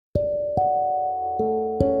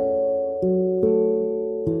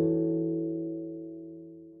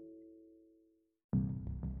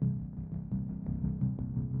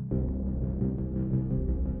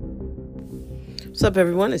What's up,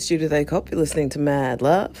 everyone? It's Judith A. Cope. You're listening to Mad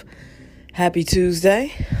Love. Happy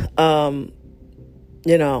Tuesday.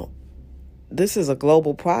 This is a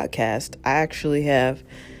global podcast. I actually have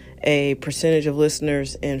a percentage of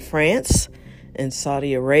listeners in France and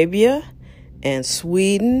Saudi Arabia and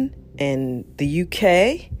Sweden and the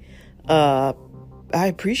UK. I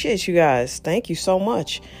appreciate you guys. Thank you so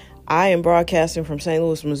much. I am broadcasting from St.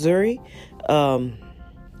 Louis, Missouri, the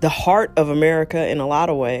heart of America in a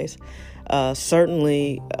lot of ways.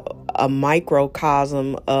 Certainly a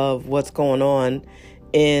microcosm of what's going on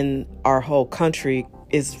in our whole country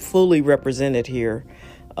is fully represented here.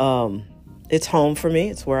 It's home for me.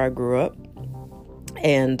 It's where I grew up,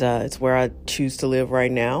 and it's where I choose to live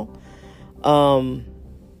right now.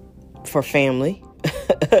 For family,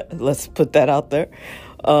 let's put that out there.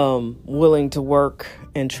 Willing to work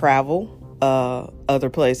and travel other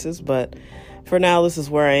places, but for now, this is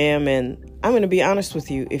where I am, and I'm going to be honest with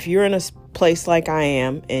you. If you're in a place like I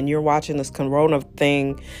am and you're watching this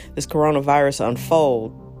coronavirus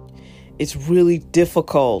unfold, it's really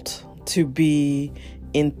difficult to be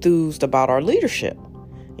enthused about our leadership.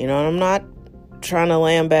 And I'm not trying to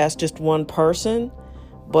lambaste just one person,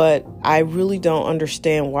 but I really don't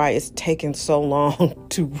understand why it's taken so long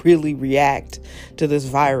to really react to this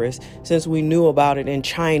virus. Since we knew about it in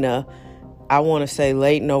China, I want to say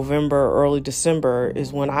late November, early December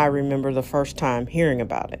is when I remember the first time hearing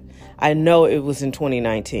about it. I know it was in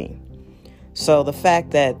 2019. So the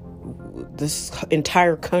fact that this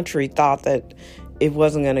entire country thought that it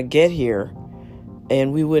wasn't going to get here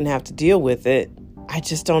and we wouldn't have to deal with it, I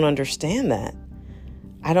just don't understand that.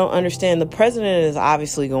 I don't understand. The president is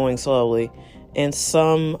obviously going slowly, and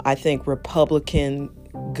some, I think, Republican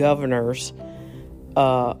governors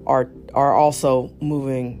are also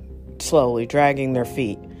moving slowly, dragging their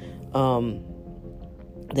feet.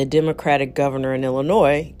 The Democratic governor in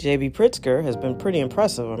Illinois, J.B. Pritzker, has been pretty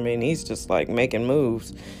impressive. I mean, he's just like making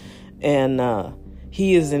moves. And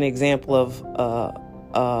he is an example of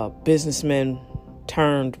a businessman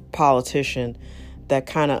turned politician that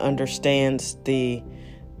kind of understands the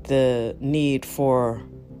need for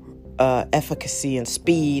efficacy and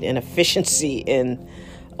speed and efficiency. And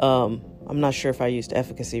I'm not sure if I used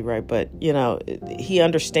efficacy right, but, he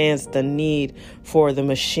understands the need for the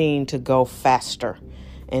machine to go faster.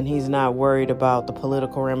 And he's not worried about the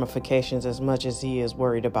political ramifications as much as he is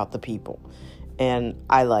worried about the people. And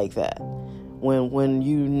I like that. When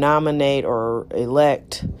you nominate or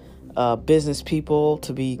elect business people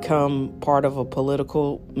to become part of a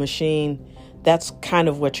political machine, that's kind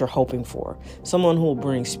of what you're hoping for. Someone who will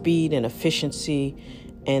bring speed and efficiency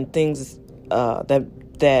and things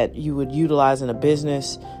that you would utilize in a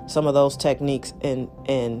business, some of those techniques,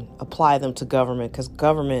 and apply them to government, because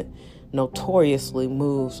government notoriously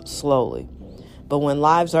moves slowly. But when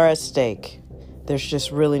lives are at stake, there's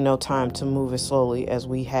just really no time to move as slowly as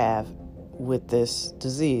we have with this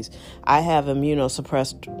disease. I have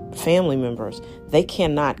immunosuppressed family members. They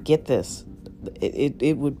cannot get this.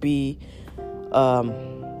 It would be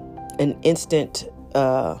an instant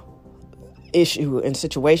issue and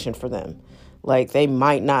situation for them. Like, they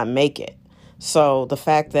might not make it. So the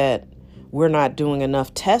fact that we're not doing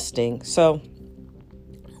enough testing, so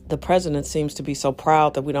the president seems to be so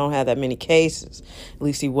proud that we don't have that many cases. At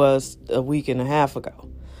least he was a week and a half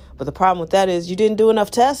ago. But the problem with that is you didn't do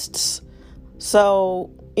enough tests.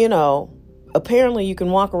 So, apparently you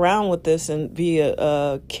can walk around with this and be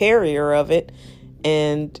a carrier of it,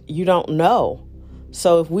 and you don't know.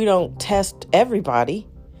 So if we don't test everybody,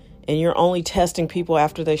 and you're only testing people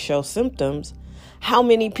after they show symptoms, how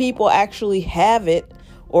many people actually have it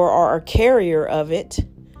or are a carrier of it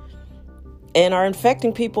and are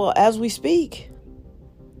infecting people as we speak?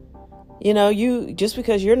 You just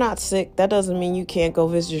because you're not sick, that doesn't mean you can't go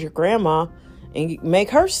visit your grandma and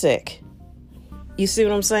make her sick. You see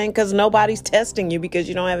what I'm saying? Because nobody's testing you because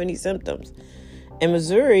you don't have any symptoms. And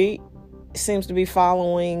Missouri seems to be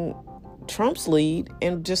following Trump's lead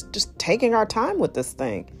and just taking our time with this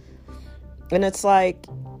thing. And it's like,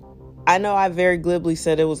 I know I very glibly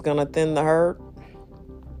said it was going to thin the herd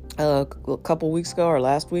a couple weeks ago or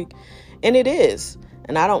last week. And it is.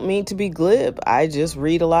 And I don't mean to be glib. I just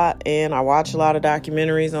read a lot and I watch a lot of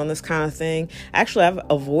documentaries on this kind of thing. Actually, I've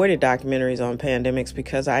avoided documentaries on pandemics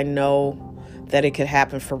because I know that it could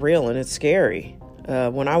happen for real and it's scary.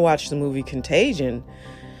 When I watched the movie Contagion,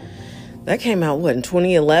 that came out, in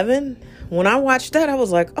 2011? When I watched that, I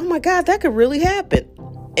was like, oh my God, that could really happen.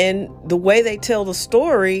 And the way they tell the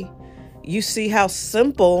story, you see how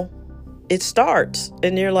simple it starts.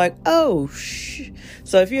 And you're like, oh,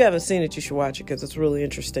 So if you haven't seen it, you should watch it because it's really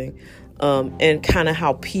interesting. And kind of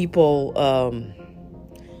how people,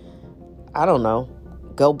 I don't know,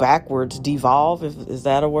 go backwards, devolve, is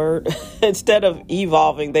that a word? Instead of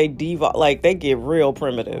evolving, they devolve, like they get real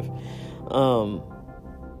primitive.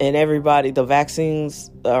 And everybody, the vaccines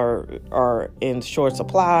are in short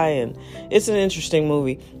supply, and it's an interesting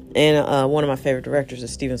movie. And one of my favorite directors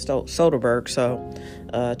is Steven Soderbergh,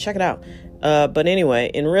 so check it out. But anyway,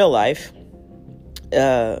 in real life,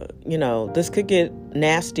 this could get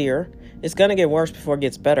nastier. It's going to get worse before it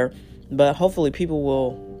gets better, but hopefully people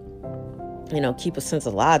will, keep a sense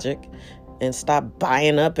of logic and stop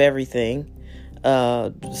buying up everything,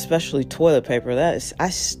 especially toilet paper. I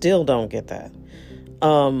still don't get that.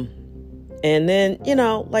 And then,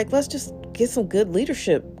 let's just get some good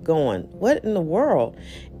leadership going. What in the world?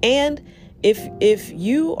 And if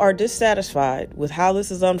you are dissatisfied with how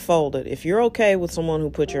this is unfolded, if you're okay with someone who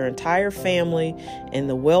put your entire family and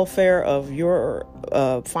the welfare of your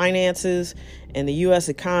finances and the U.S.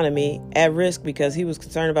 economy at risk because he was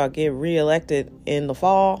concerned about getting reelected in the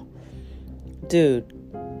fall, dude,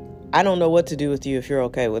 I don't know what to do with you if you're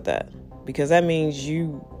okay with that, because that means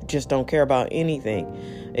you just don't care about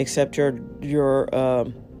anything except your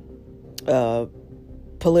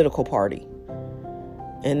political party.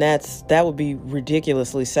 And that would be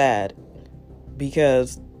ridiculously sad,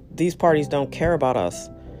 because these parties don't care about us.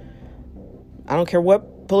 I don't care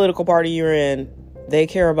what political party you're in. They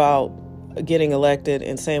care about getting elected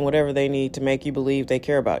and saying whatever they need to make you believe they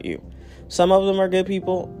care about you. Some of them are good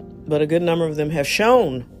people, but a good number of them have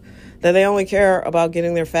shown that they only care about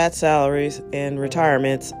getting their fat salaries and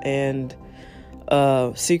retirements and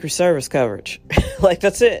Secret Service coverage. Like,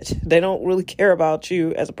 that's it. They don't really care about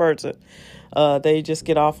you as a person. They just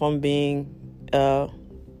get off on being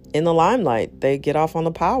in the limelight. They get off on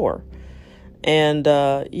the power. And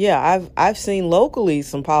I've seen locally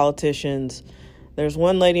some politicians. There's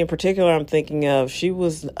one lady in particular I'm thinking of. She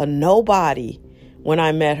was a nobody when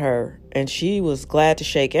I met her, and she was glad to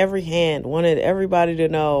shake every hand, wanted everybody to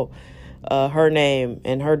know her name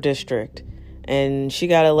and her district. And she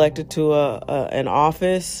got elected to an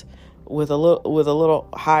office with a little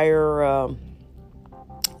higher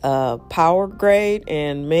power grade.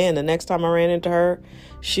 And man, the next time I ran into her,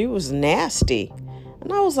 she was nasty.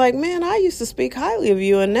 And I was like, man, I used to speak highly of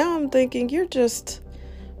you, and now I'm thinking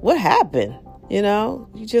what happened?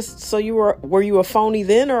 Were you a phony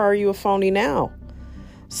then, or are you a phony now?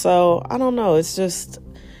 So I don't know.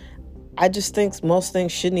 I just think most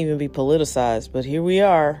things shouldn't even be politicized, but here we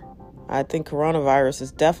are. I think coronavirus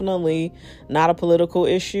is definitely not a political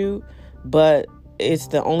issue, but it's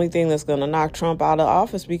the only thing that's going to knock Trump out of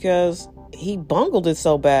office because he bungled it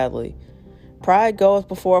so badly. Pride goeth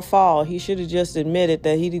before a fall. He should have just admitted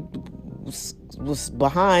that he was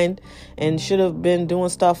behind and should have been doing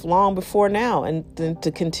stuff long before now. And then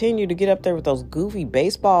to continue to get up there with those goofy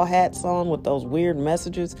baseball hats on with those weird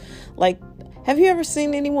messages. Like, have you ever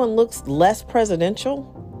seen anyone look less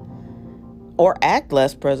presidential or act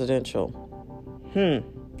less presidential?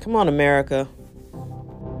 Come on, America.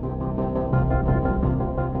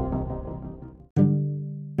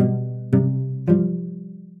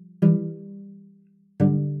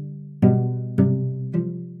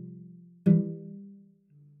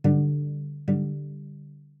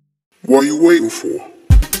 What are you waiting for?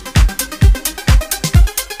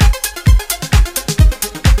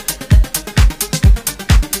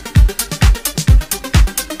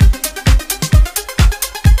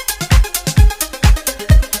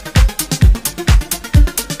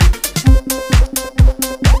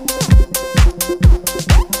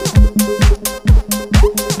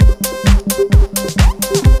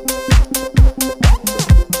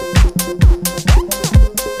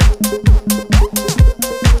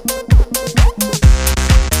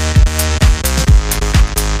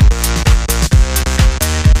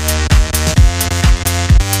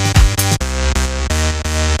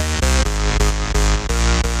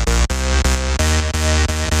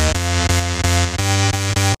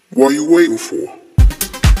 What are you waiting for?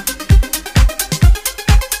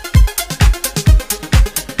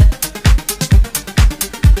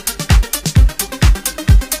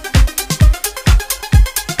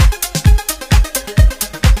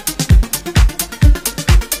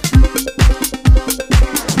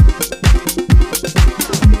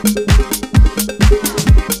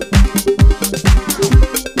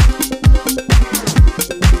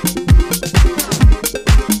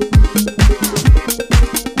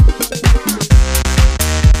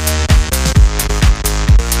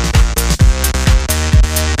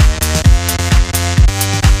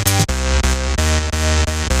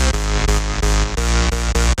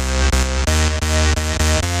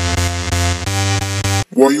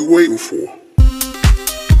 What are you waiting for?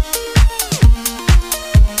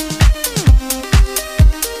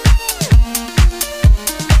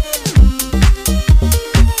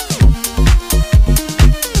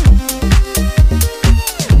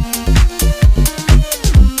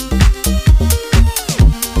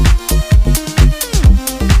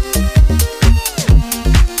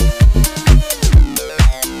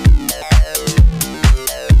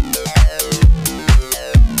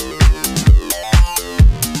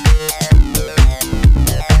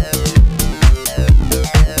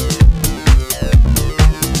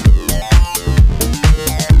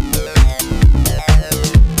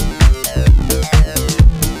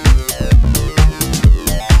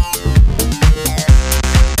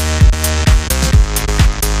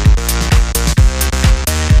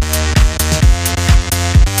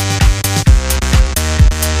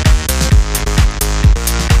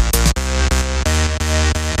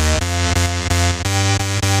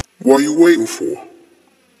 What are you waiting for?